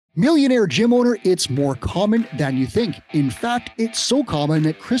Millionaire Gym Owner, it's more common than you think. In fact, it's so common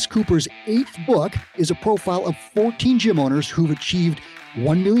that Chris Cooper's 8th book is a profile of 14 gym owners who've achieved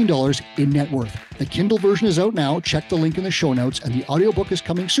 $1 million in net worth. The Kindle version is out now. Check the link in the show notes, and the audiobook is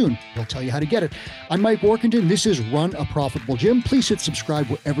coming soon. We'll tell you how to get it. I'm Mike Warkentin. This is Run a Profitable Gym. Please hit subscribe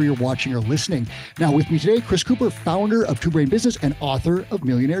wherever you're watching or listening. Now, with me today, Chris Cooper, founder of Two Brain Business and author of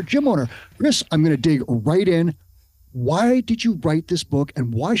Millionaire Gym Owner. Chris, I'm going to dig right in. Why did you write this book,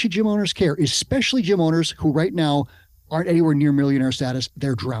 and why should gym owners care, especially gym owners who right now aren't anywhere near millionaire status?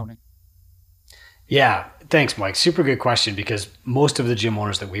 They're drowning. Yeah, thanks, Mike. Super good question, because most of the gym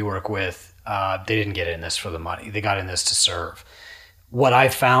owners that we work with, they didn't get in this for the money. They got in this to serve. What I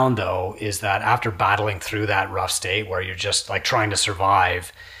found, though, is that after battling through that rough state where you're just like trying to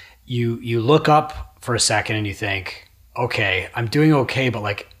survive, you look up for a second and you think, okay, I'm doing okay, but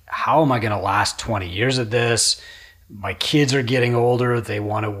like, how am I going to last 20 years at this? My kids are getting older. They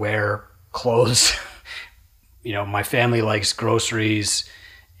want to wear clothes. My family likes groceries.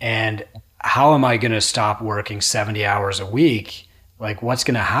 And how am I going to stop working 70 hours a week? Like, what's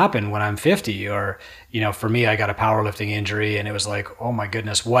going to happen when I'm 50? Or, for me, I got a powerlifting injury and it was like, oh my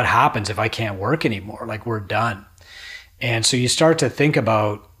goodness, what happens if I can't work anymore? Like, we're done. And so you start to think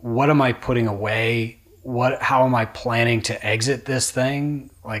about, what am I putting away? How am I planning to exit this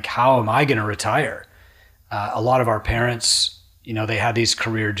thing? Like, how am I going to retire? A lot of our parents, they had these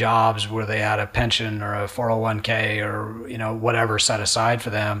career jobs where they had a pension or a 401k or, whatever set aside for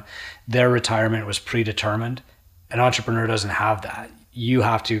them. Their retirement was predetermined. An entrepreneur doesn't have that. You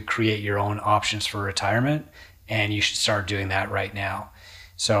have to create your own options for retirement, and you should start doing that right now.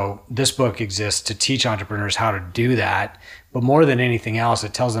 So this book exists to teach entrepreneurs how to do that. But more than anything else,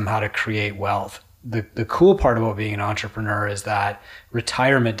 it tells them how to create wealth. The cool part about being an entrepreneur is that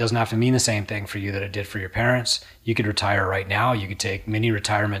retirement doesn't have to mean the same thing for you that it did for your parents. You could retire right now. You could take mini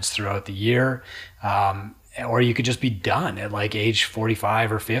retirements throughout the year, or you could just be done at like age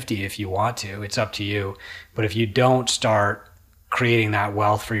 45 or 50 if you want to. It's up to you. But if you don't start creating that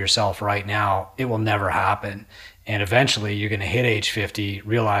wealth for yourself right now, it will never happen. And eventually you're going to hit age 50,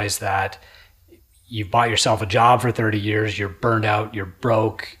 realize that you've bought yourself a job for 30 years, you're burned out, you're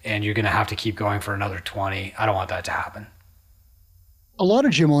broke, and you're going to have to keep going for another 20. I don't want that to happen. A lot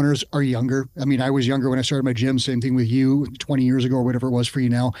of gym owners are younger. I mean, I was younger when I started my gym, same thing with you 20 years ago or whatever it was for you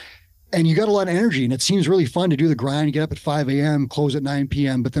now. And you got a lot of energy and it seems really fun to do the grind. You get up at 5 a.m., close at 9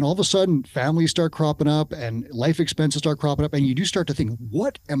 p.m. But then all of a sudden families start cropping up and life expenses start cropping up. And you do start to think,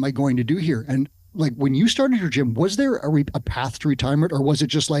 what am I going to do here? And like, when you started your gym, was there a path to retirement, or was it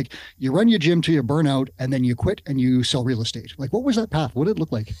just like you run your gym till you burn out and then you quit and you sell real estate? Like, what was that path? What did it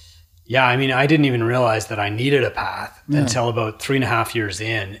look like? Yeah, I mean, I didn't even realize that I needed a path until about 3.5 years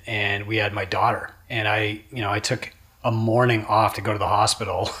in, and we had my daughter, and I took a morning off to go to the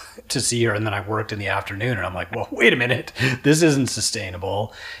hospital to see her, and then I worked in the afternoon, and I'm like, well, wait a minute, this isn't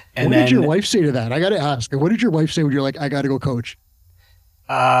sustainable. And what did your wife say to that? I got to ask. What did your wife say when you're like, I got to go coach?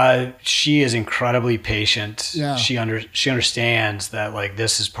 She is incredibly patient. Yeah. She understands that like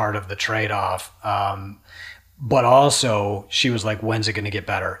this is part of the trade-off. But also she was like, when's it going to get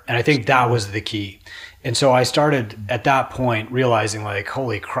better? And I think that was the key. And so I started at that point realizing like,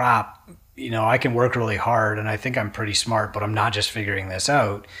 holy crap, I can work really hard and I think I'm pretty smart, but I'm not just figuring this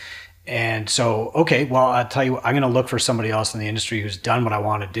out. And so, okay, well, I'll tell you, I'm going to look for somebody else in the industry who's done what I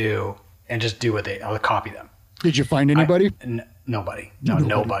want to do and just do I'll copy them. Did you find anybody? Nobody.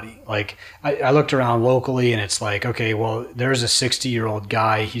 Nobody. Like I looked around locally and it's like, okay, well, there's a 60-year-old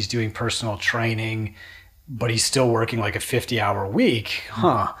guy. He's doing personal training, but he's still working like a 50-hour week.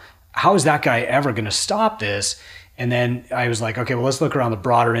 How is that guy ever going to stop this? And then I was like, okay, well, let's look around the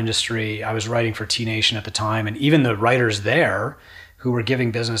broader industry. I was writing for T Nation at the time. And even the writers there who were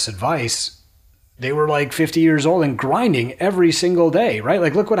giving business advice, they were like 50 years old and grinding every single day, right?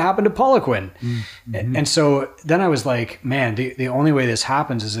 Like, look what happened to Poliquin. Mm-hmm. And so then I was like, man, the only way this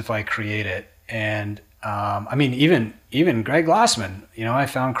happens is if I create it. And I mean, even Greg Glassman, I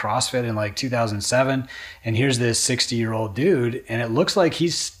found CrossFit in like 2007, and here's this 60-year-old dude, and it looks like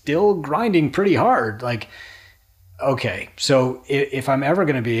he's still grinding pretty hard. Like, okay, so if I'm ever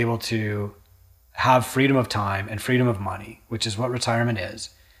going to be able to have freedom of time and freedom of money, which is what retirement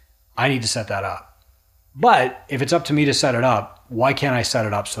is, I need to set that up. But if it's up to me to set it up, why can't I set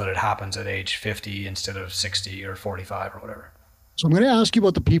it up so that it happens at age 50 instead of 60 or 45 or whatever? So I'm going to ask you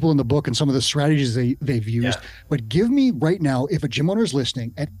about the people in the book and some of the strategies they've used, but give me right now, if a gym owner is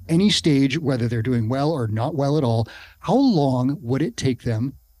listening at any stage, whether they're doing well or not well at all, how long would it take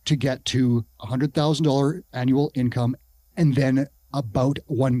them to get to $100,000 annual income and then about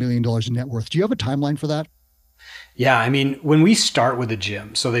 $1 million in net worth? Do you have a timeline for that? Yeah, I mean, when we start with a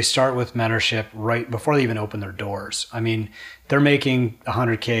gym, so they start with mentorship right before they even open their doors. I mean, they're making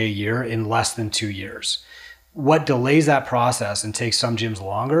 100K a year in less than 2 years. What delays that process and takes some gyms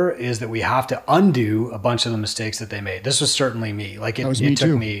longer is that we have to undo a bunch of the mistakes that they made. This was certainly me. Like it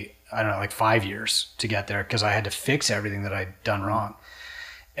took me, I don't know, like 5 years to get there because I had to fix everything that I'd done wrong.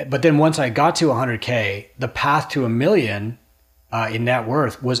 But then once I got to 100K, the path to $1 million in net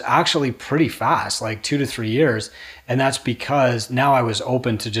worth was actually pretty fast, like 2 to 3 years. And that's because now I was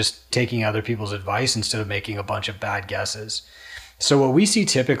open to just taking other people's advice instead of making a bunch of bad guesses. So what we see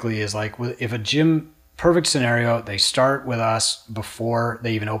typically is like if a gym, perfect scenario, they start with us before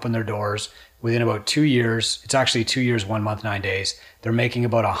they even open their doors. Within about 2 years, it's actually 2 years, 1 month, 9 days, they're making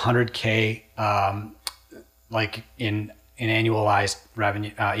about 100K like in annualized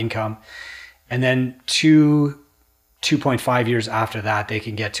revenue income. And then 2.5 years after that, they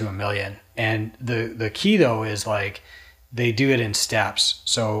can get to $1 million. And the key though is like they do it in steps.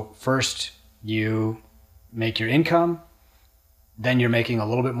 So first you make your income, then you're making a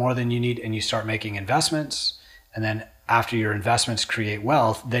little bit more than you need and you start making investments. And then after your investments create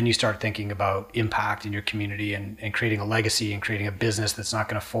wealth, then you start thinking about impact in your community and creating a legacy and creating a business that's not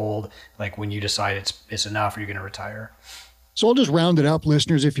going to fold like when you decide it's enough or you're going to retire. So I'll just round it up,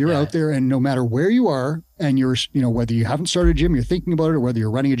 listeners. If you're out there and no matter where you are and you're, whether you haven't started a gym, you're thinking about it, or whether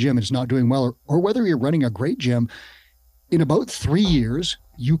you're running a gym and it's not doing well, or whether you're running a great gym, in about 3 years,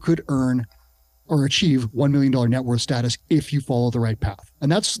 you could earn or achieve $1 million net worth status if you follow the right path. And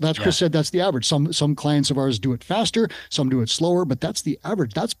that's Chris said, that's the average. Some clients of ours do it faster, some do it slower, but that's the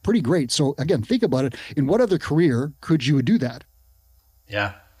average. That's pretty great. So again, think about it. In what other career could you do that?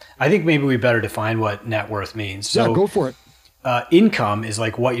 Yeah. I think maybe we better define what net worth means. So yeah, go for it. Income is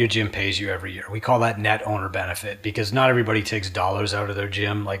like what your gym pays you every year. We call that net owner benefit because not everybody takes dollars out of their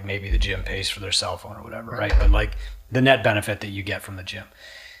gym. Like maybe the gym pays for their cell phone or whatever, right? But like the net benefit that you get from the gym.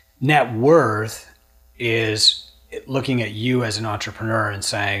 Net worth is looking at you as an entrepreneur and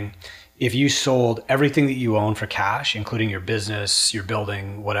saying, if you sold everything that you own for cash, including your business, your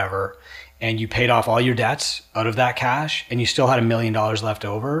building, whatever, and you paid off all your debts out of that cash and you still had $1 million left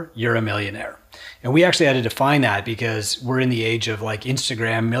over, you're a millionaire. And we actually had to define that because we're in the age of like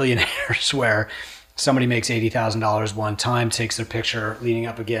Instagram millionaires where somebody makes $80,000 one time, takes their picture leaning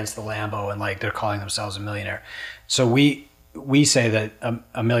up against the Lambo and like they're calling themselves a millionaire. So we say that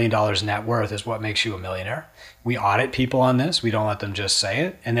 $1 million net worth is what makes you a millionaire. We audit people on this. We don't let them just say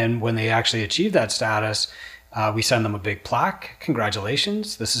it. And then when they actually achieve that status, we send them a big plaque.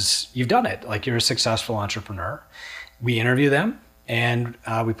 Congratulations. You've done it. Like you're a successful entrepreneur. We interview them and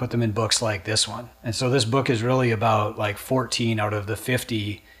we put them in books like this one. And so this book is really about like 14 out of the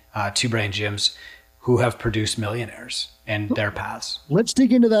 50 Two Brain gyms who have produced millionaires and their paths. Let's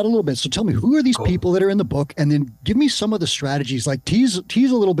dig into that a little bit. So tell me, who are these people that are in the book? And then give me some of the strategies, like tease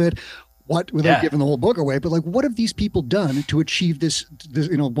a little bit without giving the whole book away, but like, what have these people done to achieve this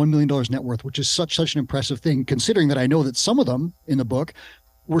 $1 million net worth, which is such an impressive thing, considering that I know that some of them in the book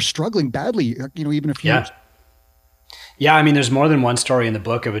were struggling badly, even a few years. Yeah, I mean, there's more than one story in the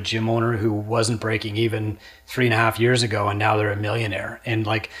book of a gym owner who wasn't breaking even 3.5 years ago, and now they're a millionaire. And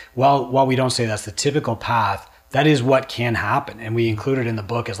like, while we don't say that's the typical path, that is what can happen. And we include it in the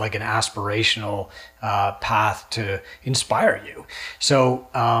book as like an aspirational path to inspire you. So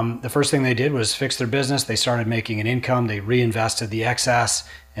the first thing they did was fix their business. They started making an income. They reinvested the excess,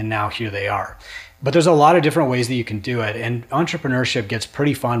 and now here they are. But there's a lot of different ways that you can do it. And entrepreneurship gets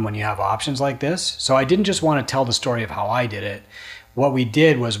pretty fun when you have options like this. So I didn't just want to tell the story of how I did it. What we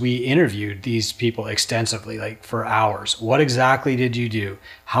did was we interviewed these people extensively, like for hours. What exactly did you do?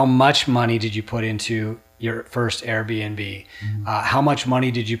 How much money did you put into your first Airbnb? How much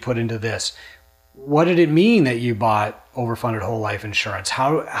money did you put into this? What did it mean that you bought overfunded whole life insurance?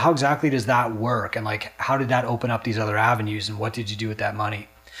 How exactly does that work? And like, how did that open up these other avenues? And what did you do with that money?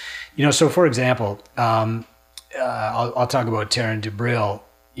 So for example, I'll talk about Taryn Dubril.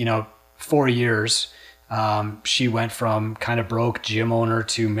 4 years, she went from kind of broke gym owner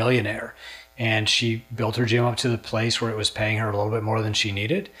to millionaire, and she built her gym up to the place where it was paying her a little bit more than she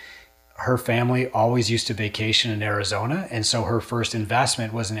needed. Her family always used to vacation in Arizona, and so her first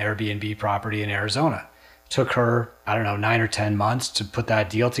investment was an Airbnb property in Arizona. Took her, 9 or 10 months to put that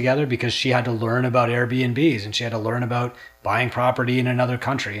deal together because she had to learn about Airbnbs and she had to learn about buying property in another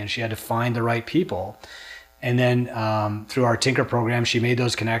country, and she had to find the right people. And then through our Tinker program, she made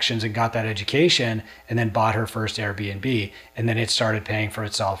those connections and got that education, and then bought her first Airbnb, and then it started paying for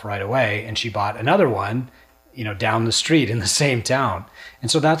itself right away. And she bought another one, down the street in the same town.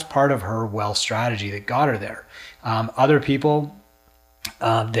 And so that's part of her wealth strategy that got her there. Other people,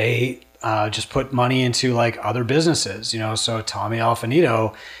 they just put money into like other businesses, you know. So Tommy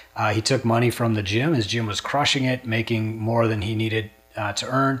Alfinito, he took money from the gym. His gym was crushing it, making more than he needed to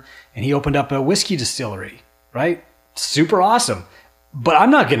earn. And he opened up a whiskey distillery, right? Super awesome. But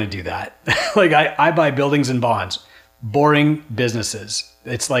I'm not going to do that. Like I buy buildings and bonds, boring businesses.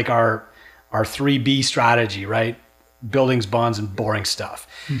 It's like our 3B strategy, right? Buildings, bonds, and boring stuff.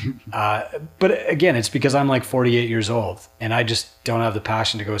 But again, it's because I'm like 48 years old and I just don't have the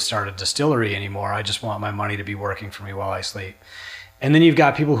passion to go start a distillery anymore. I just want my money to be working for me while I sleep. And then you've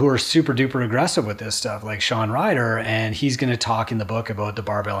got people who are super duper aggressive with this stuff, like Sean Ryder, and he's going to talk in the book about the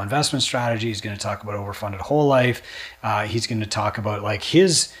barbell investment strategy. He's going to talk about overfunded whole life. He's going to talk about like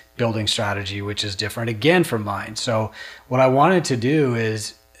his building strategy, which is different again from mine. So what I wanted to do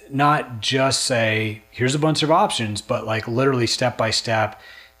is not just say, here's a bunch of options, but like literally step by step,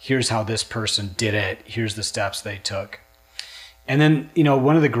 here's how this person did it. Here's the steps they took. And then, you know,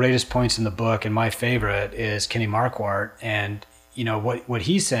 one of the greatest points in the book and my favorite is Kenny Marquardt. And, you know, what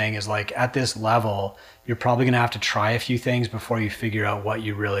he's saying is like, at this level, you're probably going to have to try a few things before you figure out what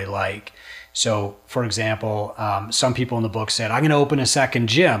you really like. So for example, some people in the book said, I'm going to open a second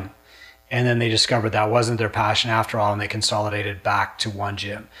gym. And then they discovered that wasn't their passion after all, and they consolidated back to one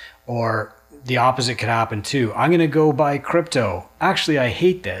gym. Or the opposite could happen too. I'm going to go buy crypto. Actually, I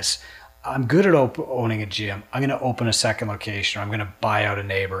hate this. I'm good at owning a gym. I'm going to open a second location, or I'm going to buy out a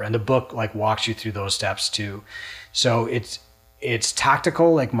neighbor. And the book like walks you through those steps too. So it's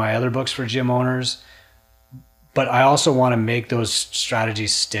tactical, like my other books for gym owners. But I also want to make those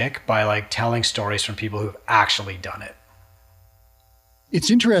strategies stick by like telling stories from people who've actually done it. It's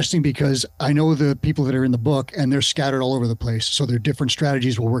interesting because I know the people that are in the book and they're scattered all over the place. So their different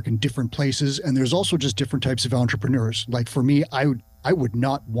strategies will work in different places. And there's also just different types of entrepreneurs. Like for me, I would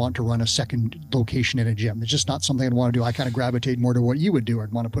not want to run a second location in a gym. It's just not something I'd want to do. I kind of gravitate more to what you would do.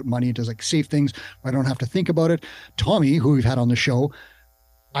 I'd want to put money into like safe things where I don't have to think about it. Tommy, who we've had on the show,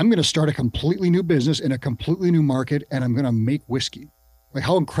 I'm going to start a completely new business in a completely new market and I'm going to make whiskey. Like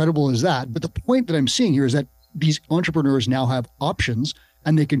how incredible is that? But the point that I'm seeing here is that these entrepreneurs now have options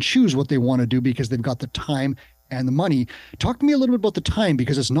and they can choose what they want to do because they've got the time and the money. Talk to me a little bit about the time,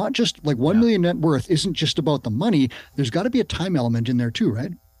 because it's not just like 1 million net worth isn't just about the money. There's got to be a time element in there too,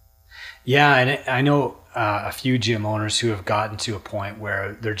 right? Yeah. And I know a few gym owners who have gotten to a point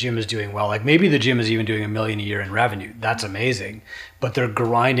where their gym is doing well. Like maybe the gym is even doing $1 million a year in revenue. That's amazing. But they're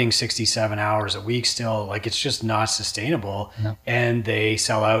grinding 67 hours a week still. Like it's just not sustainable. No. And they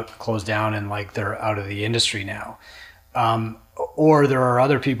sell out, close down, and like they're out of the industry now. Or there are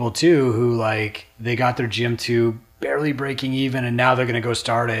other people too who like they got their gym to barely breaking even and now they're going to go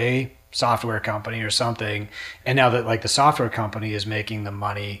start a software company or something. And now that like the software company is making the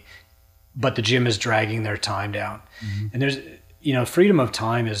money, but the gym is dragging their time down. Mm-hmm. And there's, you know, freedom of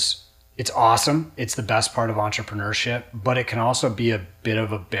time it's awesome. It's the best part of entrepreneurship, but it can also be a bit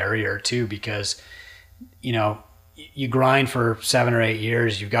of a barrier too, because, you know, you grind for 7 or 8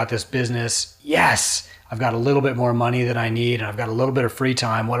 years, you've got this business. Yes, I've got a little bit more money than I need and I've got a little bit of free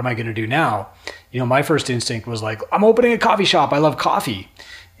time. What am I going to do now? You know, my first instinct was like, I'm opening a coffee shop. I love coffee.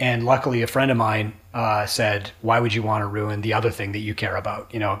 And luckily a friend of mine said, why would you want to ruin the other thing that you care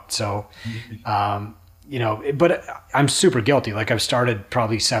about? You know, so, you know, but I'm super guilty. Like I've started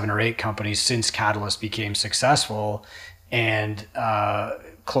probably 7 or 8 companies since Catalyst became successful and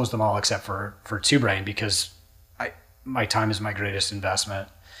closed them all except for Two Brain because my time is my greatest investment.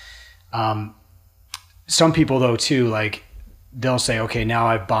 Some people though too, like they'll say, okay, now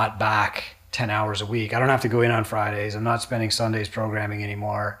I've bought back 10 hours a week. I don't have to go in on Fridays. I'm not spending Sundays programming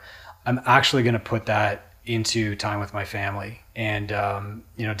anymore. I'm actually going to put that into time with my family. And,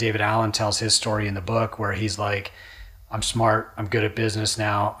 you know, David Allen tells his story in the book where he's like, I'm smart. I'm good at business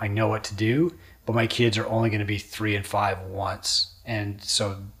now. I know what to do, but my kids are only going to be 3 and 5 once. And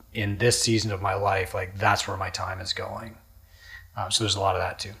so in this season of my life, like that's where my time is going. So there's a lot of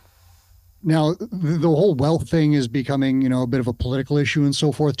that too. Now, the whole wealth thing is becoming, you know, a bit of a political issue and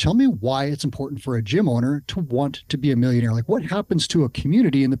so forth. Tell me why it's important for a gym owner to want to be a millionaire. Like what happens to a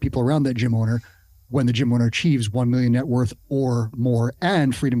community and the people around that gym owner when the gym owner achieves 1 million net worth or more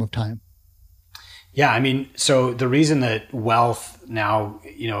and freedom of time? Yeah, I mean, so the reason that wealth now,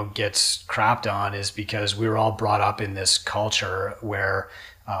 you know, gets crapped on is because we were all brought up in this culture where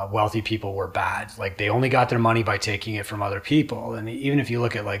wealthy people were bad. Like they only got their money by taking it from other people. And even if you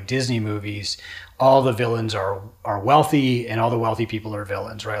look at like Disney movies, all the villains are wealthy and all the wealthy people are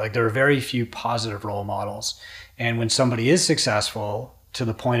villains, right? Like there are very few positive role models. And when somebody is successful to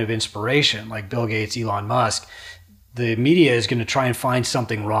the point of inspiration, like Bill Gates, Elon Musk, the media is going to try and find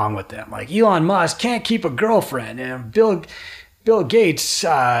something wrong with them. Like Elon Musk can't keep a girlfriend and Bill Gates,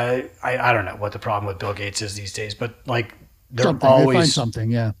 I don't know what the problem with Bill Gates is these days, but like they're Something. always They find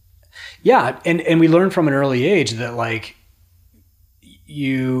something. Yeah. Yeah, and we learn from an early age that like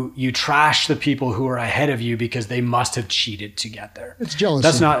you trash the people who are ahead of you because they must have cheated to get there. It's jealousy.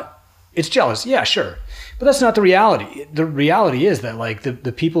 That's not. It's jealous. Yeah, sure. But that's not the reality. The reality is that like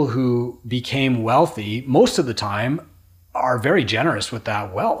the people who became wealthy most of the time are very generous with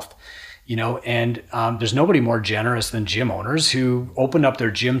that wealth. You know, and there's nobody more generous than gym owners who opened up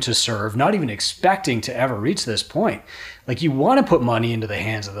their gym to serve, not even expecting to ever reach this point. Like you want to put money into the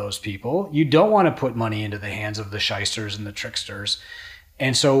hands of those people. You don't want to put money into the hands of the shysters and the tricksters.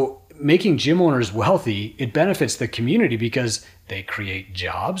 And so making gym owners wealthy, it benefits the community because they create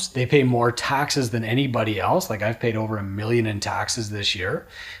jobs. They pay more taxes than anybody else. Like I've paid over $1 million in taxes this year.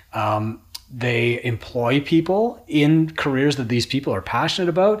 They employ people in careers that these people are passionate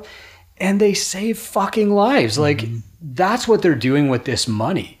about. And they save fucking lives. Like that's what they're doing with this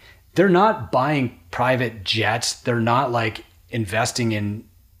money. They're not buying private jets. They're not like investing in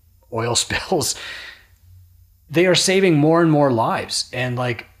oil spills. They are saving more and more lives. And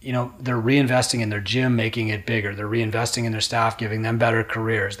like, you know, they're reinvesting in their gym, making it bigger. They're reinvesting in their staff, giving them better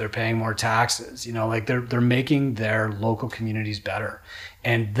careers. They're paying more taxes, you know, like they're making their local communities better.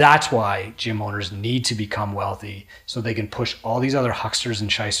 And that's why gym owners need to become wealthy so they can push all these other hucksters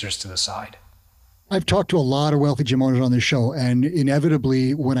and shysters to the side. I've talked to a lot of wealthy gym owners on this show, and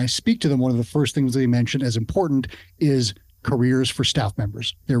inevitably when I speak to them, one of the first things they mention as important is careers for staff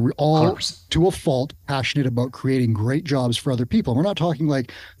members. They're all 100%. To a fault passionate about creating great jobs for other people. We're not talking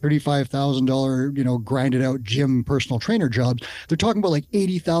like $35,000, you know, grinded out gym personal trainer jobs. They're talking about like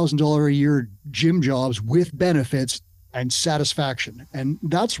 $80,000 a year gym jobs with benefits and satisfaction. And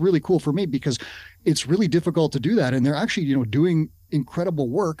that's really cool for me because it's really difficult to do that. And they're actually, you know, doing incredible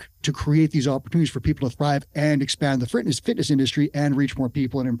work to create these opportunities for people to thrive and expand the fitness industry and reach more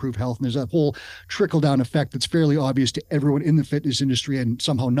people and improve health. And there's a whole trickle down effect that's fairly obvious to everyone in the fitness industry and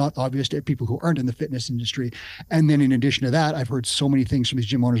somehow not obvious to people who aren't in the fitness industry. And then in addition to that, I've heard so many things from these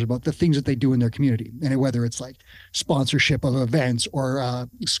gym owners about the things that they do in their community. And whether it's like sponsorship of events or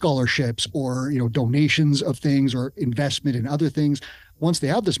scholarships or, you know, donations of things or investment in other things. Once they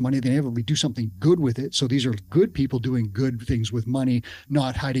have this money, they inevitably do something good with it. So these are good people doing good things with money,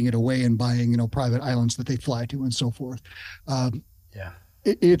 not hiding it away and buying, you know, private islands that they fly to and so forth.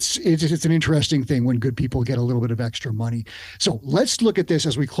 It's an interesting thing when good people get a little bit of extra money. So let's look at this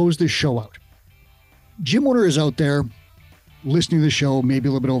as we close this show out. Gym owner is out there listening to the show, maybe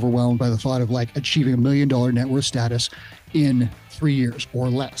a little bit overwhelmed by the thought of like achieving $1 million net worth status in 3 years or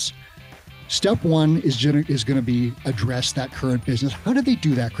less. Step one is going to be address that current business. How do they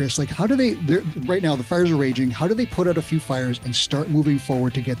do that, Chris? Like, how do they, right now the fires are raging. How do they put out a few fires and start moving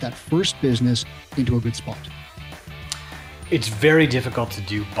forward to get that first business into a good spot? It's very difficult to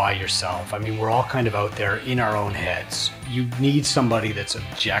do by yourself. I mean, we're all kind of out there in our own heads. You need somebody that's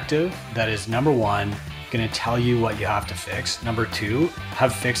objective, that is, number one, going to tell you what you have to fix. Number two,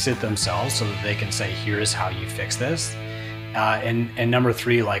 have fixed it themselves so that they can say, here is how you fix this. And number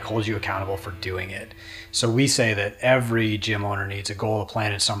three, like hold you accountable for doing it. So we say that every gym owner needs a goal, a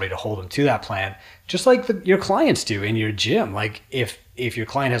plan, and somebody to hold them to that plan, just like your clients do in your gym. Like if your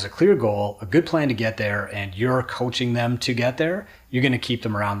client has a clear goal, a good plan to get there, and you're coaching them to get there, you're going to keep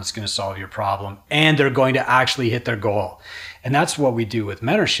them around. That's going to solve your problem, and they're going to actually hit their goal. And that's what we do with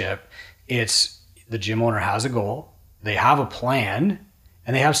mentorship. It's the gym owner has a goal, they have a plan,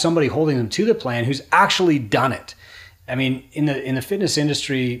 and they have somebody holding them to the plan who's actually done it. I mean, in the fitness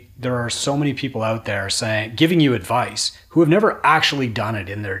industry, there are so many people out there giving you advice who have never actually done it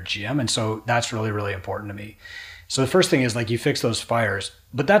in their gym. And so that's really, really important to me. So the first thing is like you fix those fires,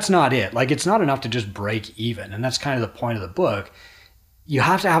 but that's not it. Like it's not enough to just break even. And that's kind of the point of the book. You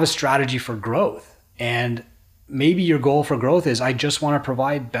have to have a strategy for growth. And maybe your goal for growth is I just want to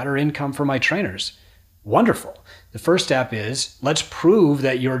provide better income for my trainers. Wonderful. The first step is let's prove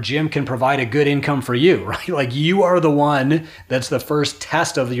that your gym can provide a good income for you, right? Like you are the one that's the first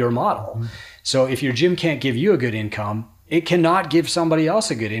test of your model. Mm-hmm. So if your gym can't give you a good income, it cannot give somebody else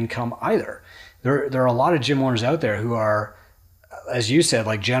a good income either. There are a lot of gym owners out there who are, as you said,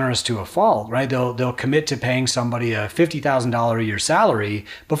 like generous to a fault, right? They'll commit to paying somebody a $50,000 a year salary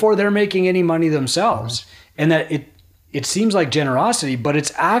before they're making any money themselves. Mm-hmm. And that it seems like generosity, but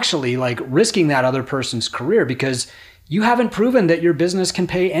it's actually like risking that other person's career because you haven't proven that your business can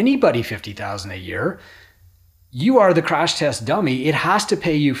pay anybody $50,000 a year. You are the crash test dummy. It has to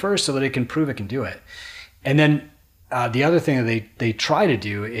pay you first so that it can prove it can do it. And then the other thing that they try to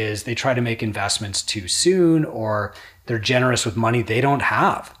do is they try to make investments too soon, or they're generous with money they don't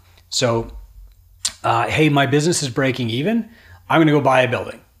have. So, hey, my business is breaking even. I'm going to go buy a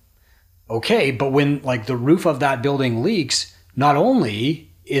building. Okay, but when like the roof of that building leaks, not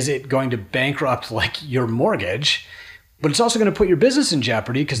only is it going to bankrupt like your mortgage, but it's also going to put your business in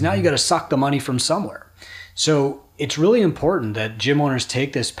jeopardy because now you got to suck the money from somewhere. So it's really important that gym owners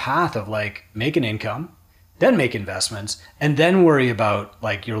take this path of like make an income, then make investments, and then worry about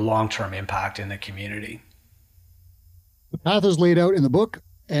like your long-term impact in the community. The path is laid out in the book,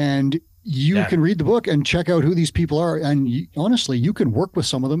 and you can read the book and check out who these people are. And honestly, you can work with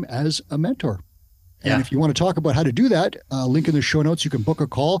some of them as a mentor. And if you want to talk about how to do that, link in the show notes. You can book a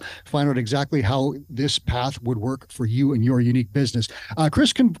call, find out exactly how this path would work for you and your unique business.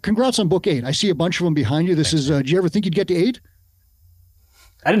 Chris, congrats on book 8. I see a bunch of them behind you. This is, do you ever think you'd get to 8?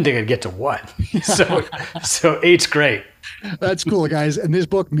 I didn't think I'd get to 1. So 8's great. That's cool, guys. And this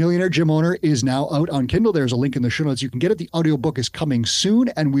book, Millionaire Gym Owner, is now out on Kindle. There's a link in the show notes. You can get it. The audiobook is coming soon,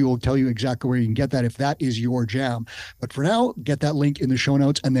 and we will tell you exactly where you can get that if that is your jam. But for now, get that link in the show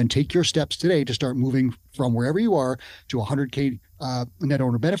notes and then take your steps today to start moving from wherever you are to 100K net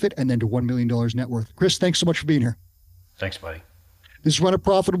owner benefit and then to $1 million net worth. Chris, thanks so much for being here. Thanks, buddy. This is Run a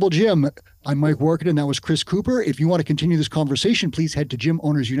Profitable Gym. I'm Mike Warkentin. That was Chris Cooper. If you want to continue this conversation, please head to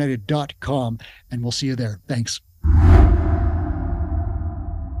gymownersunited.com, and we'll see you there. Thanks.